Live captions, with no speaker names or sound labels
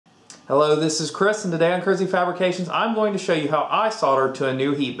Hello, this is Chris, and today on Crazy Fabrications, I'm going to show you how I solder to a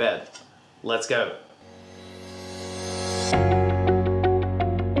new heat bed. Let's go.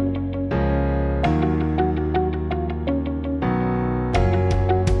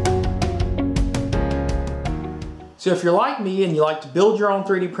 So if you're like me and you like to build your own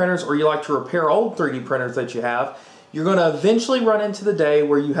 3D printers or you like to repair old 3D printers that you have, you're going to eventually run into the day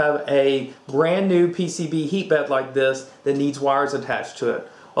where you have a brand new PCB heat bed like this that needs wires attached to it.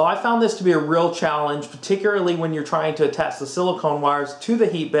 Well, I found this to be a real challenge, particularly when you're trying to attach the silicone wires to the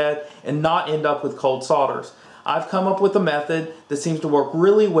heat bed and not end up with cold solders. I've come up with a method that seems to work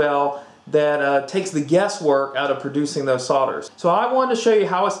really well that takes the guesswork out of producing those solders. So I wanted to show you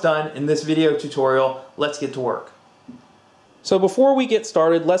how it's done in this video tutorial. Let's get to work. So before we get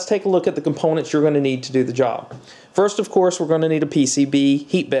started, let's take a look at the components you're going to need to do the job. First, of course, we're going to need a PCB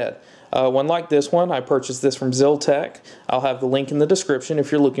heat bed. One like this one. I purchased this from Ziltech. I'll have the link in the description if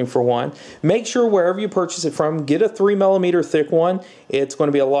you're looking for one. Make sure wherever you purchase it from, get a 3mm thick one. It's going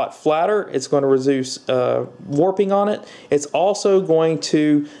to be a lot flatter. It's going to reduce warping on it. It's also going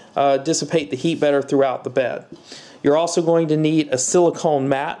to dissipate the heat better throughout the bed. You're also going to need a silicone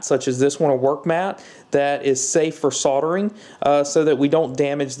mat, such as this one, a work mat, that is safe for soldering so that we don't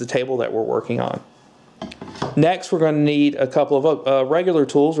damage the table that we're working on. Next, we're going to need a couple of regular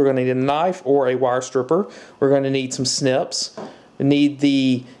tools. We're going to need a knife or a wire stripper. We're going to need some snips. We need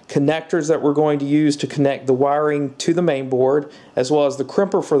the connectors that we're going to use to connect the wiring to the main board, as well as the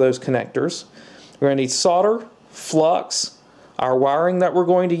crimper for those connectors. We're going to need solder, flux, our wiring that we're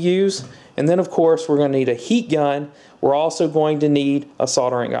going to use, and then of course we're going to need a heat gun. We're also going to need a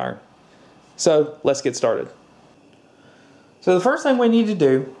soldering iron. So let's get started. So the first thing we need to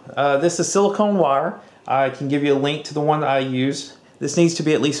do, this is silicone wire. I can give you a link to the one that I used. This needs to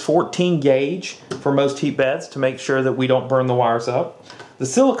be at least 14 gauge for most heat beds to make sure that we don't burn the wires up. The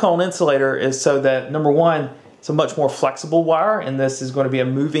silicone insulator is so that, number one, it's a much more flexible wire, and this is going to be a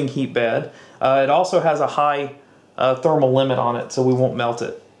moving heat bed. It also has a high thermal limit on it, so we won't melt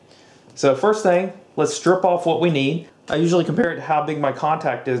it. So first thing, let's strip off what we need. I usually compare it to how big my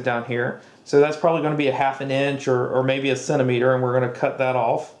contact is down here. So that's probably going to be a ½ inch or maybe a centimeter, and we're going to cut that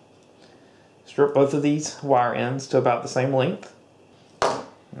off. Strip both of these wire ends to about the same length.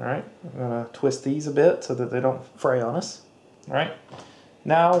 Alright, I'm going to twist these a bit so that they don't fray on us. Alright,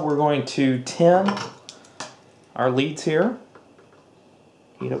 now we're going to tin our leads here.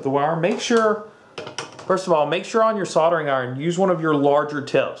 Heat up the wire. Make sure, first of all, make sure on your soldering iron, use one of your larger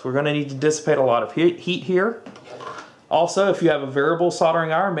tips. We're going to need to dissipate a lot of heat here. Also, if you have a variable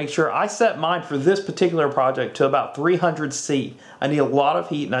soldering iron, make sure I set mine for this particular project to about 300 C. I need a lot of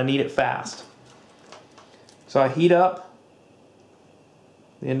heat and I need it fast. So I heat up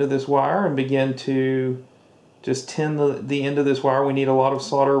the end of this wire and begin to just tin the end of this wire. We need a lot of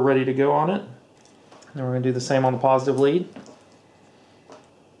solder ready to go on it. And we're going to do the same on the positive lead.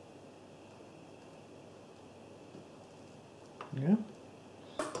 Yeah.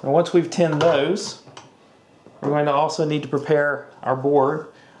 And once we've tinned those, we're going to also need to prepare our board.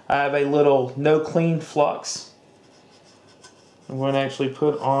 I have a little no clean flux I'm going to actually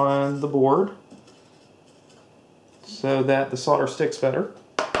put on the board so that the solder sticks better.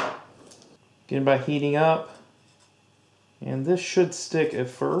 Again, by heating up, and this should stick at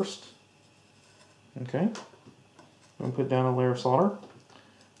first. Okay, I'm going to put down a layer of solder.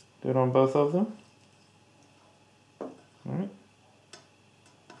 Do it on both of them. Alright.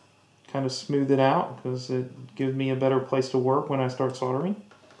 Kind of smooth it out because it gives me a better place to work when I start soldering.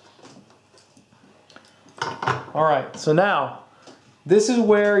 Alright, so now this is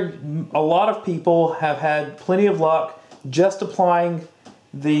where a lot of people have had plenty of luck just applying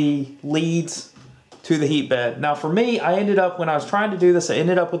the leads to the heat bed. Now for me, I ended up, when I was trying to do this, I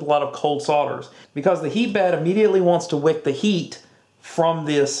ended up with a lot of cold solders because the heat bed immediately wants to wick the heat from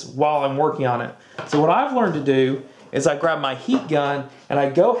this while I'm working on it. So what I've learned to do is I grab my heat gun and I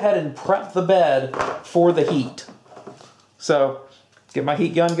go ahead and prep the bed for the heat. So, get my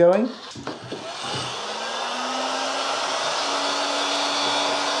heat gun going.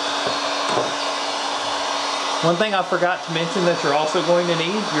 One thing I forgot to mention that you're also going to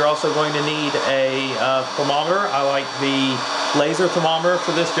need a thermometer. I like the laser thermometer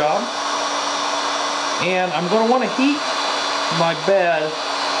for this job. And I'm going to want to heat my bed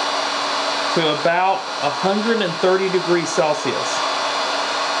to about 130 degrees Celsius.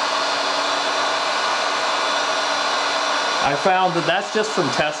 I found that that's just from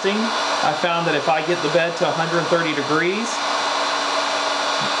testing. I found that if I get the bed to 130 degrees,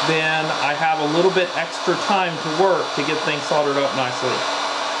 then I have a little bit extra time to work to get things soldered up nicely.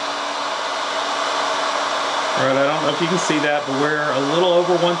 All right, I don't know if you can see that, but we're a little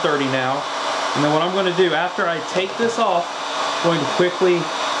over 130 now. And then what I'm going to do, after I take this off, I'm going to quickly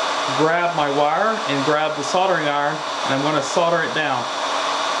grab my wire and grab the soldering iron, and I'm going to solder it down.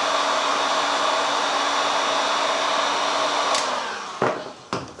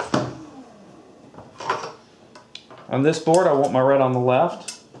 On this board, I want my red on the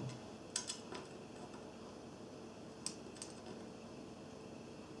left.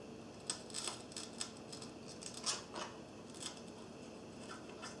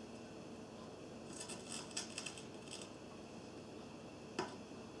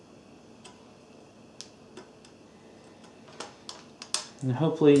 And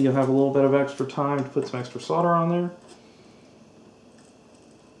hopefully you'll have a little bit of extra time to put some extra solder on there.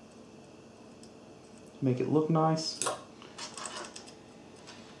 Make it look nice.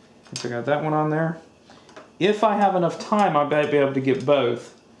 I got that one on there. If I have enough time, I might be able to get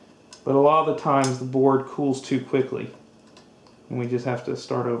both. But a lot of the times the board cools too quickly. And we just have to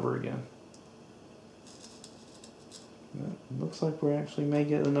start over again. But it looks like we actually may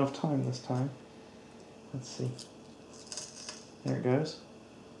get enough time this time. Let's see. There it goes.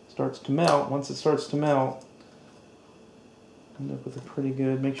 Starts to melt. Once it starts to melt, end up with a pretty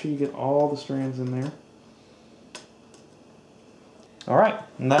good. Make sure you get all the strands in there. Alright,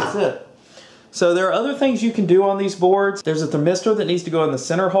 and that's it. So there are other things you can do on these boards. There's a thermistor that needs to go in the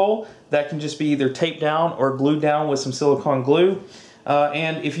center hole. That can just be either taped down or glued down with some silicone glue.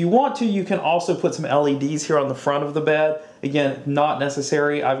 And if you want to, you can also put some LEDs here on the front of the bed. Again, not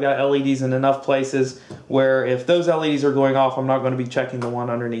necessary. I've got LEDs in enough places where if those LEDs are going off, I'm not going to be checking the one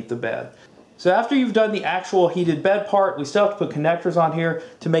underneath the bed. So after you've done the actual heated bed part, we still have to put connectors on here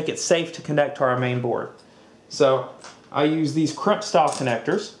to make it safe to connect to our main board. So I use these crimp style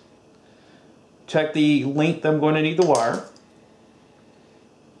connectors. Check the length I'm going to need the wire.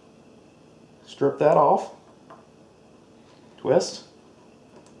 Strip that off. Twist.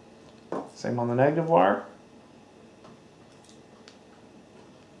 Same on the negative wire.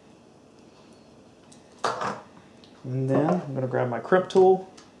 And then I'm going to grab my crimp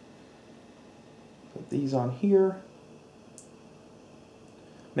tool. Put these on here.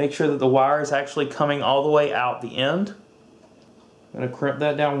 Make sure that the wire is actually coming all the way out the end. I'm going to crimp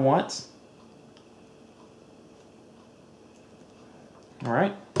that down once.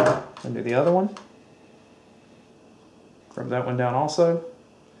 Alright, and do the other one. Crimp that one down also.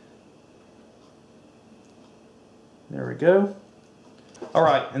 There we go.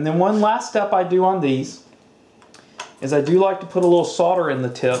 Alright, and then one last step I do on these is I do like to put a little solder in the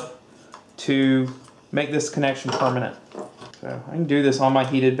tip to make this connection permanent. So I can do this on my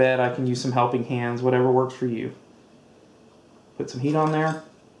heated bed. I can use some helping hands, whatever works for you. Put some heat on there.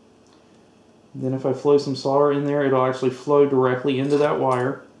 Then if I flow some solder in there, it'll actually flow directly into that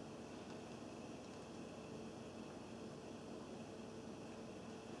wire.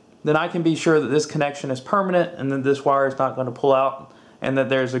 Then I can be sure that this connection is permanent and that this wire is not going to pull out and that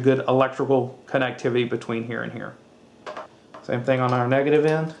there's a good electrical connectivity between here and here. Same thing on our negative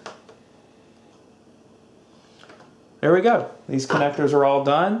end. There we go. These connectors are all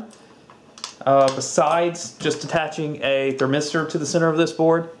done. Besides just attaching a thermistor to the center of this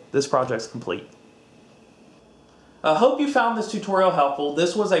board, this project's complete. I hope you found this tutorial helpful.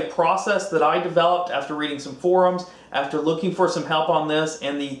 This was a process that I developed after reading some forums, after looking for some help on this,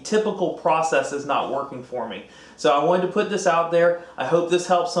 and the typical process is not working for me. So I wanted to put this out there. I hope this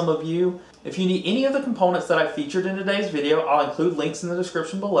helps some of you. If you need any of the components that I featured in today's video, I'll include links in the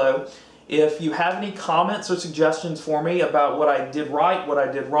description below. If you have any comments or suggestions for me about what I did right, what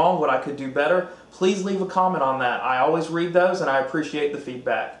I did wrong, what I could do better, please leave a comment on that. I always read those and I appreciate the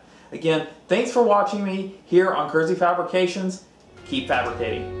feedback. Again, thanks for watching me here on Kersey Fabrications. Keep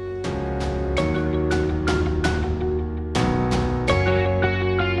fabricating.